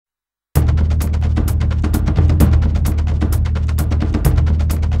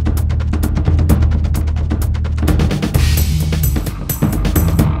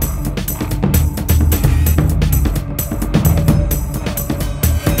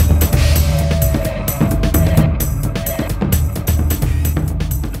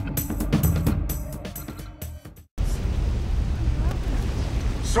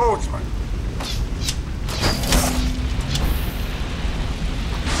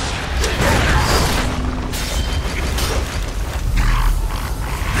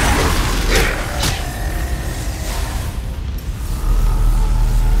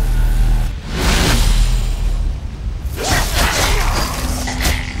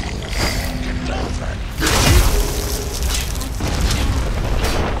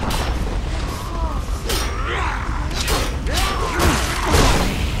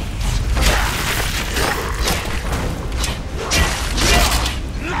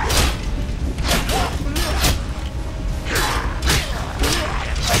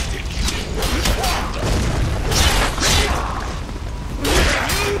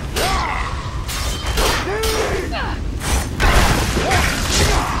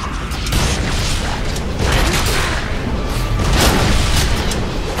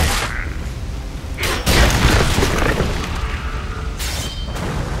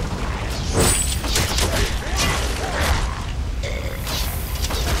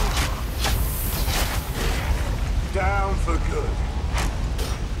for good.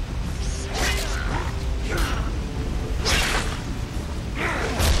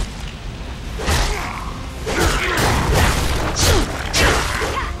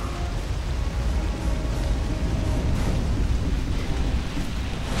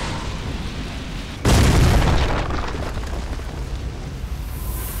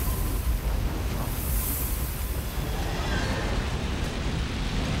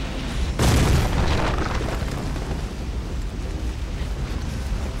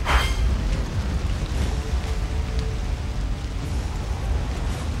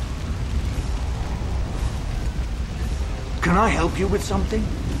 Can I help you with something?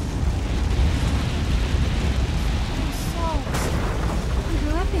 I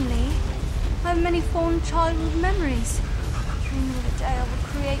grew up in Lee. I have many fond childhood memories. Dreaming of the day I will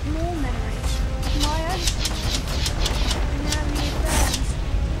create more memories of my own. And now Lee burns.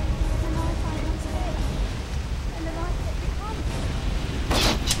 And I find I'm dead. And the life that becomes.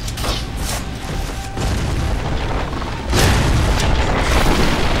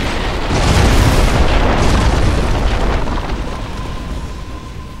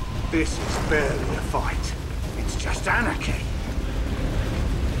 This is barely a fight. It's just anarchy. I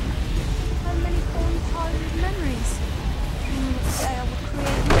have many fond childhood memories. Dreaming of the day I will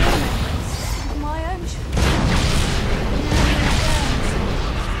create more memories of my own. And now Lee burns.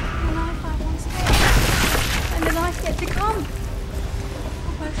 And I find once dead. And the life yet to come.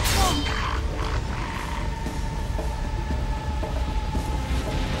 Are both gone.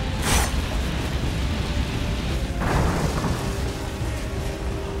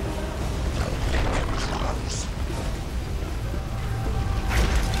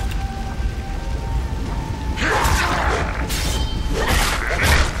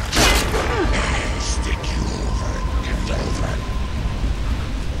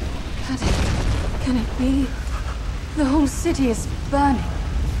 Can it be? The whole city is burning.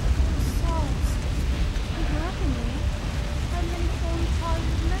 Souls. I grew up in Lee. I have many fond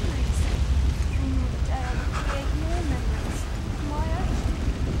childhood memories. Dreaming of the day I will create more memories of my own.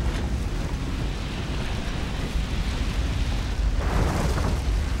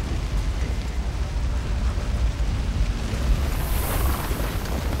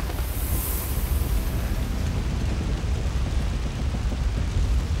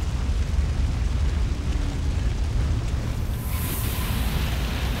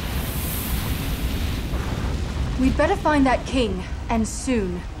 We'd better find that king, and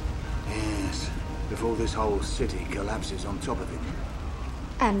soon. Yes, before this whole city collapses on top of him.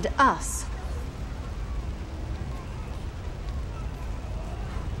 And us.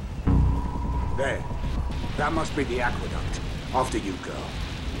 There. That must be the aqueduct. After you, girl.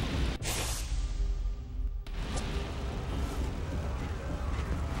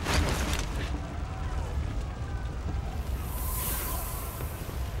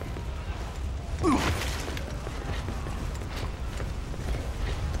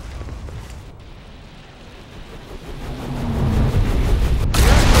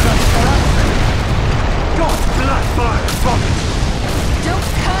 Don't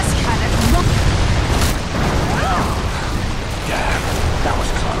curse, Caddoc. Look. Damn, that was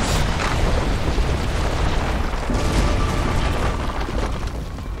close.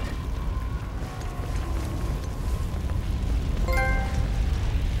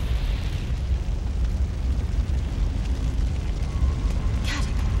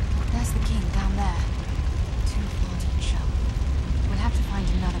 Caddoc, there's the king down there. Too far to jump. We'll have to find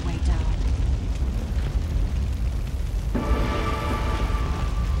another way down.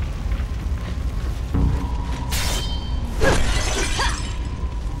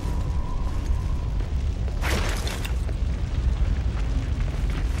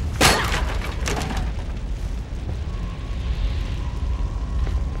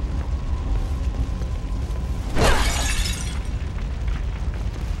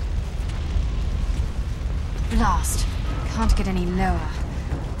 Blast. Can't get any lower.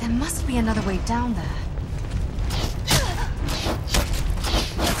 There must be another way down there.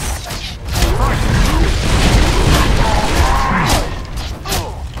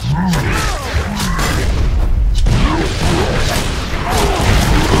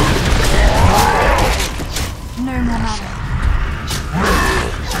 No more mana.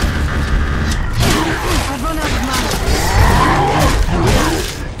 I've run out of mana.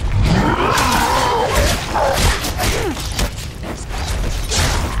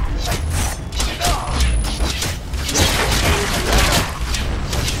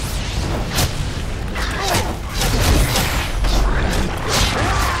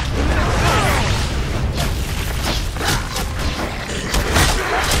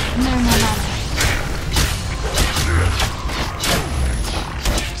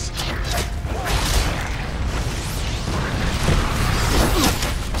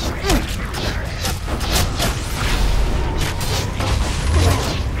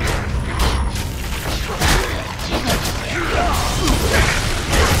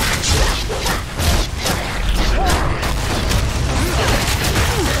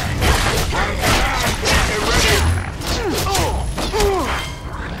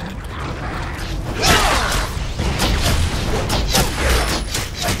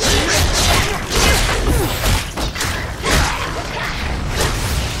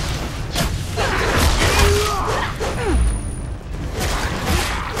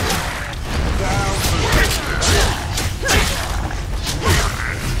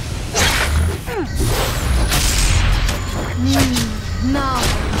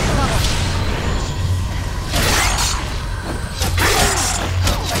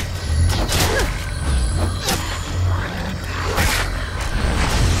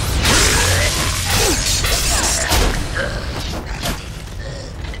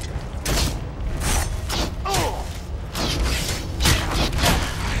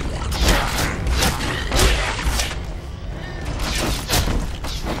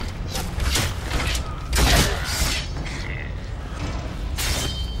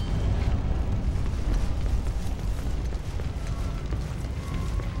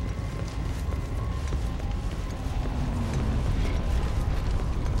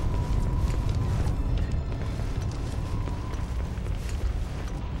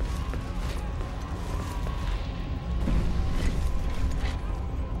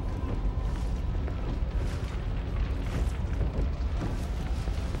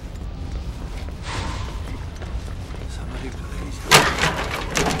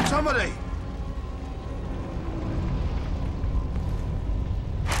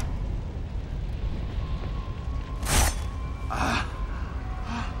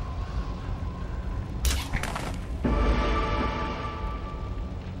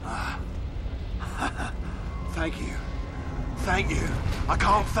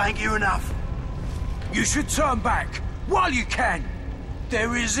 can't thank you enough. You should turn back while you can.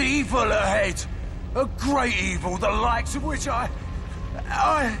 There is evil ahead. A great evil, the likes of which oh,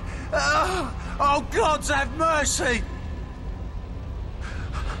 gods have mercy!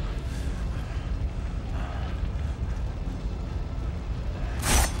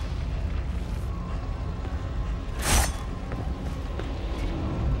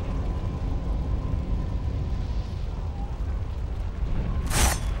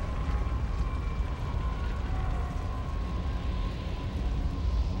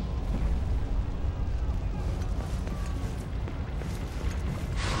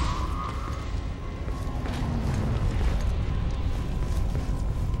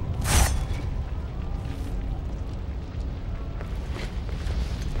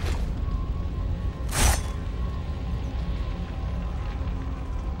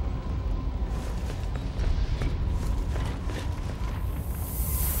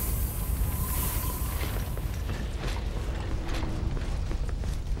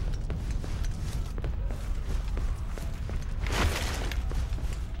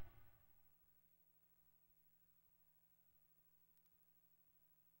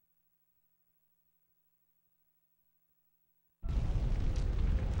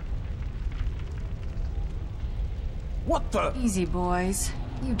 What the? Easy, boys.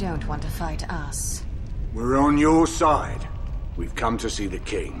 You don't want to fight us. We're on your side. We've come to see the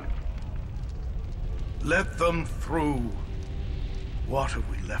king. Let them through. What have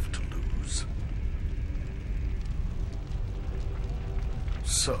we left to lose?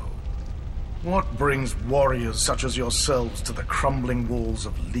 So, what brings warriors such as yourselves to the crumbling walls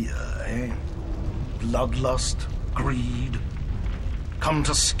of Lear, eh? Bloodlust? Greed? Come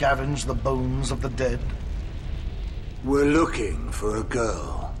to scavenge the bones of the dead? We're looking for a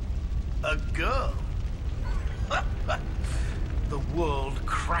girl. A girl? The world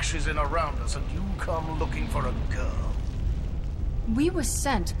crashes in around us and you come looking for a girl. We were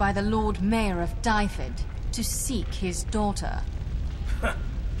sent by the Lord Mayor of Dyfed to seek his daughter.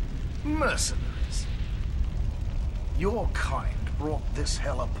 Mercenaries. Your kind brought this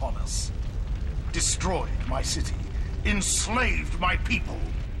hell upon us. Destroyed my city. Enslaved my people.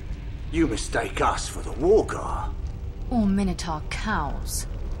 You mistake us for the Wargar. Or Minotaur cows.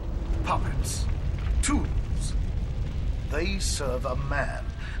 Puppets. Tools. They serve a man,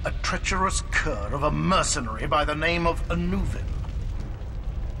 a treacherous cur of a mercenary by the name of Anuvin.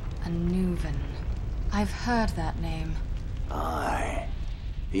 Anuvin. I've heard that name. Aye.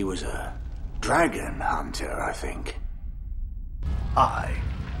 He was a dragon hunter, I think. Aye.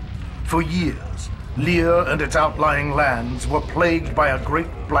 For years, Lear and its outlying lands were plagued by a great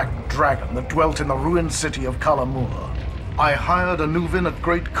black dragon that dwelt in the ruined city of Kalamur. I hired Anuvin at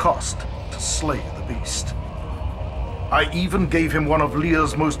great cost to slay the beast. I even gave him one of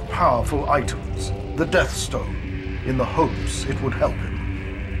Lear's most powerful items, the Death Stone, in the hopes it would help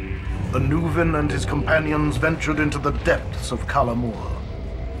him. Anuvin and his companions ventured into the depths of Kalamur.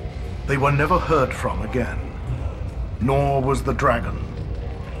 They were never heard from again, nor was the dragon.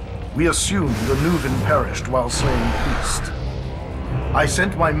 We assumed Anuvin perished while slaying the beast. I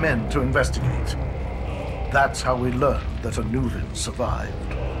sent my men to investigate. That's how we learned that Anuvin survived.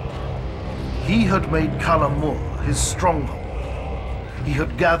 He had made Kalamur his stronghold. He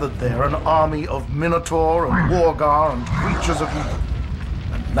had gathered there an army of Minotaur and Wargar and creatures of evil.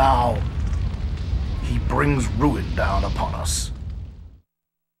 And now, he brings ruin down upon us.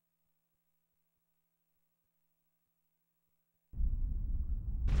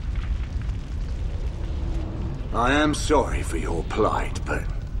 I am sorry for your plight, but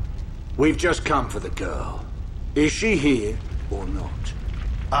we've just come for the girl. Is she here or not?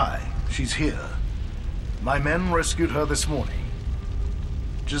 Aye, she's here. My men rescued her this morning.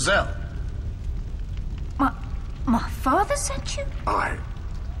 Giselle. My father sent you? Aye.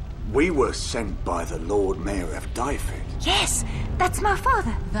 We were sent by the Lord Mayor of Dyfed. Yes, that's my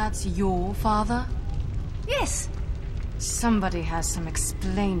father. That's your father? Yes. Somebody has some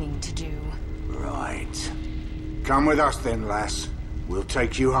explaining to do. Right. Come with us then, lass. We'll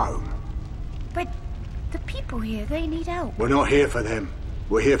take you home. But the people here, they need help. We're not here for them.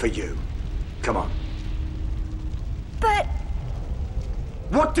 We're here for you. Come on. But...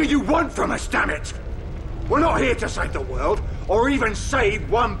 What do you want from us, damn it? We're not here to save the world, or even save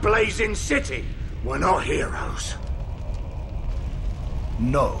one blazing city. We're not heroes.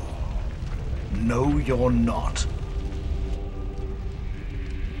 No. No, you're not.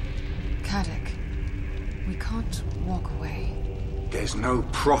 Caddoc, we can't walk away. There's no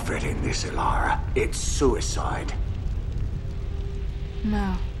profit in this, Ilara. It's suicide.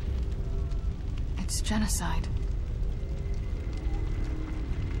 No. It's genocide.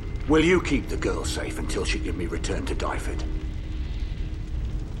 Will you keep the girl safe until she can be returned to Dyfed?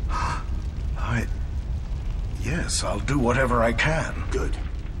 Yes, I'll do whatever I can. Good.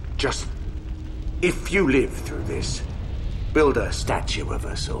 Just, if you live through this, build a statue of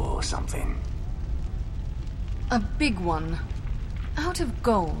us or something. A big one. Out of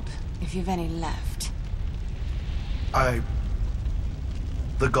gold, if you've any left.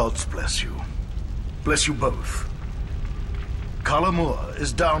 The gods bless you. Bless you both. Kalamur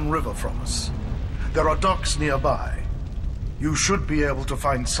is downriver from us. There are docks nearby. You should be able to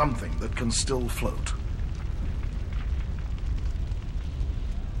find something that can still float.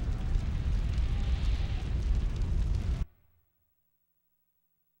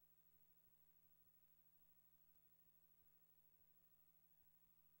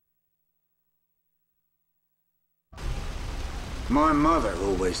 My mother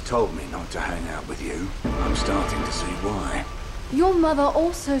always told me not to hang out with you. I'm starting to see why. Your mother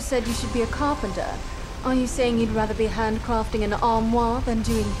also said you should be a carpenter. Are you saying you'd rather be handcrafting an armoire than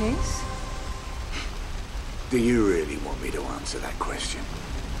doing this? Do you really want me to answer that question?